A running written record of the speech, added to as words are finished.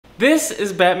This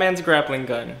is Batman's grappling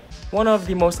gun, one of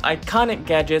the most iconic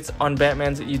gadgets on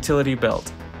Batman's utility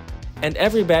belt. And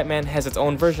every Batman has its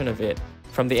own version of it,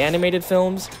 from the animated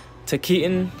films to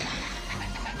Keaton,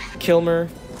 Kilmer,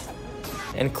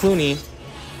 and Clooney,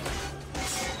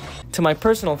 to my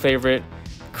personal favorite,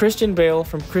 Christian Bale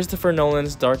from Christopher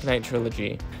Nolan's Dark Knight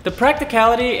trilogy. The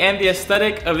practicality and the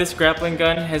aesthetic of this grappling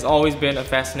gun has always been a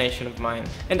fascination of mine.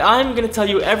 And I'm going to tell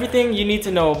you everything you need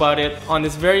to know about it on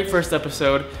this very first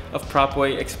episode of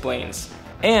PropWay Explains.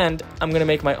 And I'm going to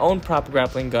make my own prop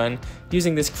grappling gun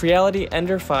using this Creality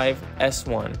Ender 5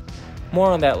 S1. More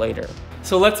on that later.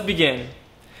 So let's begin.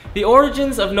 The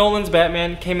origins of Nolan's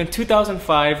Batman came in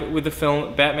 2005 with the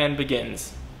film Batman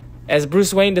Begins. As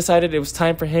Bruce Wayne decided it was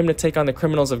time for him to take on the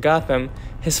criminals of Gotham,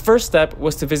 his first step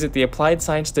was to visit the Applied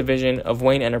Science Division of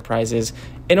Wayne Enterprises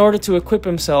in order to equip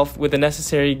himself with the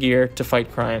necessary gear to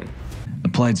fight crime.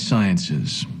 Applied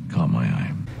Sciences caught my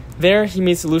eye. There, he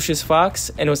meets Lucius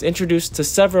Fox and was introduced to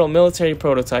several military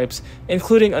prototypes,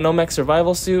 including a Nomex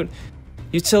survival suit,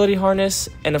 utility harness,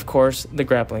 and of course, the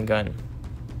grappling gun.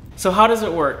 So how does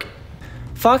it work?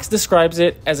 Fox describes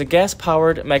it as a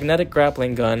gas-powered magnetic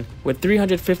grappling gun with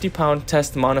 350-pound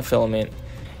test monofilament.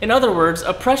 In other words,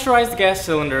 a pressurized gas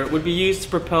cylinder would be used to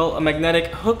propel a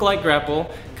magnetic hook-like grapple,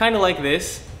 kind of like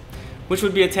this, which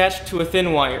would be attached to a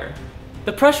thin wire.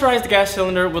 The pressurized gas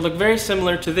cylinder would look very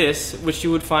similar to this, which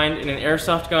you would find in an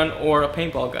airsoft gun or a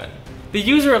paintball gun. The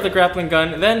user of the grappling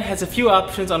gun then has a few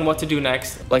options on what to do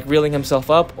next, like reeling himself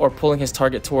up or pulling his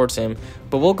target towards him,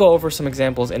 but we'll go over some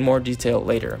examples in more detail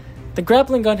later. The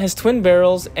grappling gun has twin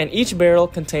barrels, and each barrel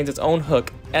contains its own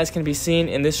hook, as can be seen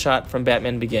in this shot from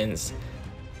Batman Begins.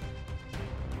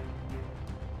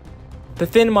 The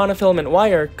thin monofilament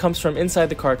wire comes from inside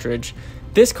the cartridge.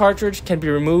 This cartridge can be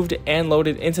removed and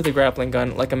loaded into the grappling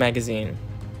gun like a magazine.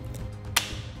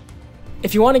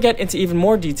 If you want to get into even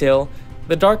more detail,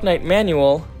 the Dark Knight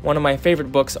Manual, one of my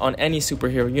favorite books on any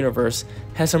superhero universe,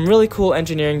 has some really cool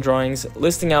engineering drawings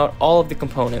listing out all of the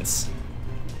components.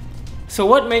 So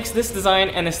what makes this design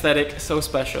and aesthetic so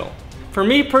special? For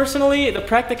me personally, the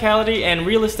practicality and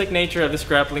realistic nature of this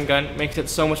grappling gun makes it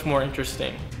so much more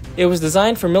interesting. It was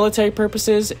designed for military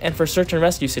purposes and for search and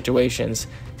rescue situations,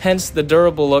 hence the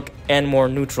durable look and more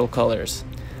neutral colors.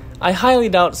 I highly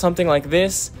doubt something like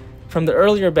this from the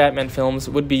earlier Batman films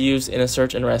would be used in a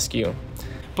search and rescue.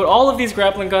 But all of these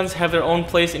grappling guns have their own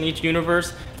place in each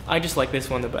universe. I just like this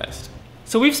one the best.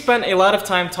 So we've spent a lot of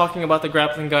time talking about the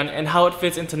grappling gun and how it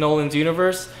fits into Nolan's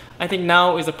universe. I think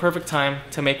now is the perfect time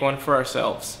to make one for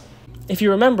ourselves. If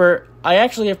you remember, I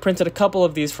actually have printed a couple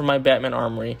of these for my Batman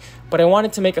armory, but I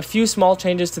wanted to make a few small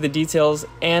changes to the details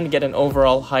and get an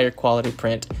overall higher quality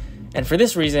print. And for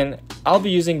this reason, I'll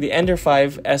be using the Ender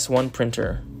 5 S1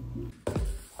 printer.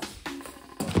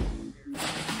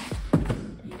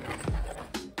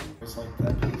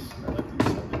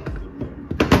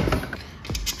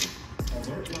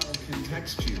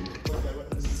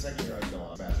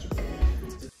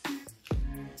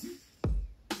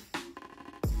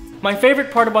 My favorite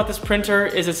part about this printer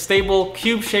is its stable,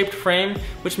 cube-shaped frame,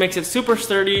 which makes it super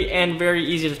sturdy and very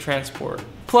easy to transport.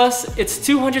 Plus, its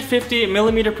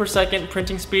 250mm per second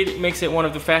printing speed makes it one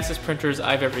of the fastest printers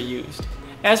I've ever used.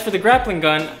 As for the grappling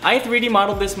gun, I 3D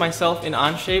modeled this myself in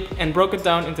Onshape and broke it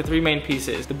down into three main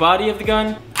pieces: the body of the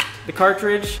gun, the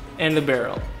cartridge, and the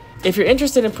barrel. If you're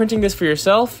interested in printing this for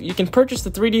yourself, you can purchase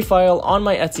the 3D file on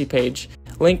my Etsy page,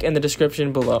 link in the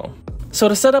description below. So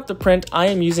to set up the print, I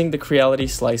am using the Creality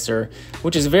slicer,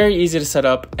 which is very easy to set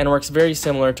up and works very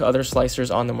similar to other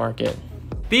slicers on the market.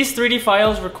 These 3D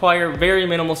files require very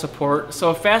minimal support, so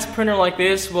a fast printer like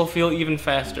this will feel even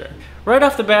faster. Right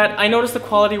off the bat, I noticed the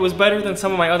quality was better than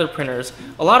some of my other printers.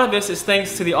 A lot of this is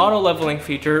thanks to the auto leveling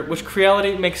feature, which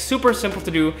Creality makes super simple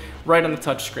to do right on the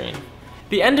touchscreen.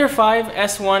 The Ender 5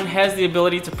 S1 has the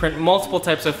ability to print multiple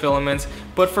types of filaments,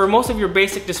 but for most of your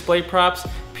basic display props,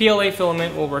 PLA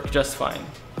filament will work just fine.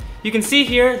 You can see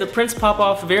here the prints pop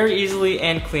off very easily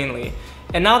and cleanly.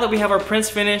 And now that we have our prints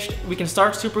finished, we can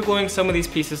start supergluing some of these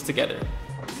pieces together.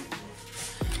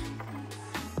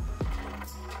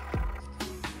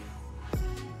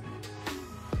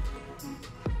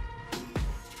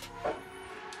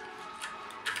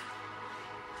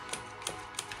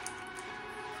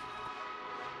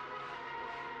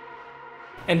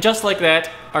 And just like that,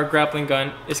 our grappling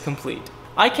gun is complete.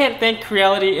 I can't thank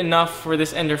Creality enough for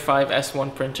this Ender 5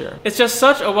 S1 printer. It's just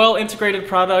such a well-integrated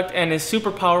product and is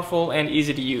super powerful and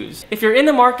easy to use. If you're in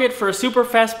the market for a super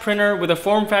fast printer with a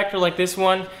form factor like this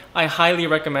one, I highly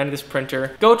recommend this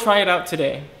printer. Go try it out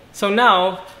today. So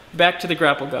now, back to the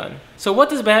grapple gun. So what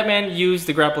does Batman use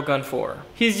the grapple gun for?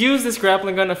 He's used this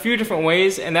grappling gun a few different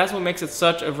ways, and that's what makes it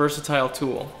such a versatile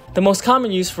tool. The most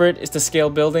common use for it is to scale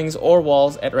buildings or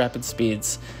walls at rapid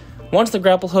speeds. Once the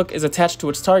grapple hook is attached to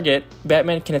its target,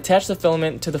 Batman can attach the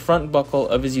filament to the front buckle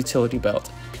of his utility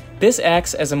belt. This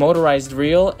acts as a motorized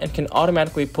reel and can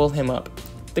automatically pull him up.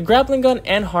 The grappling gun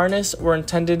and harness were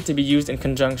intended to be used in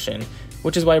conjunction,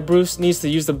 which is why Bruce needs to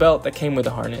use the belt that came with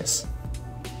the harness.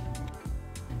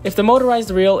 If the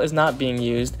motorized reel is not being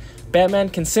used, Batman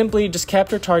can simply just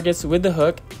capture targets with the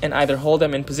hook and either hold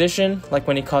them in position, like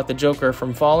when he caught the Joker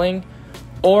from falling,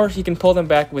 or he can pull them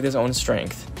back with his own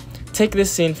strength. Take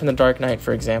this scene from The Dark Knight,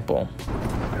 for example.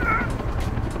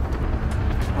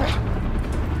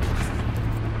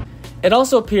 It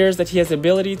also appears that he has the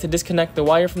ability to disconnect the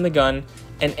wire from the gun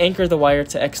and anchor the wire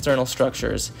to external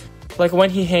structures, like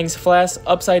when he hangs Flash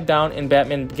upside down in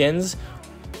Batman Begins,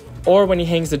 or when he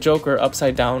hangs the Joker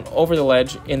upside down over the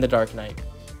ledge in The Dark Knight.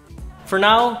 For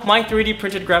now, my 3D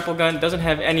printed grapple gun doesn't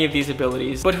have any of these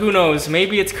abilities, but who knows,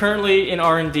 maybe it's currently in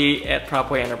R&D at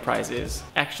PropWay Enterprises.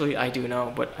 Actually, I do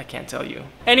know, but I can't tell you.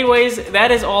 Anyways, that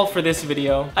is all for this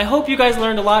video. I hope you guys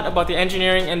learned a lot about the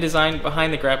engineering and design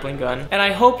behind the grappling gun, and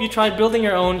I hope you tried building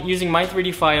your own using my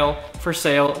 3D file for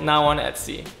sale now on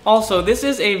Etsy. Also, this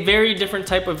is a very different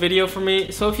type of video for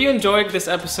me, so if you enjoyed this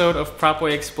episode of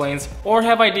PropWay Explains or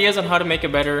have ideas on how to make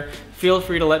it better, feel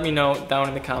free to let me know down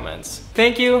in the comments.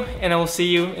 Thank you, and I will see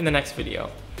you in the next video.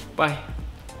 Bye.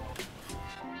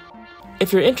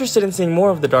 If you're interested in seeing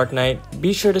more of The Dark Knight,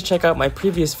 be sure to check out my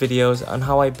previous videos on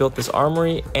how I built this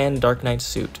armory and Dark Knight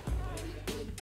suit.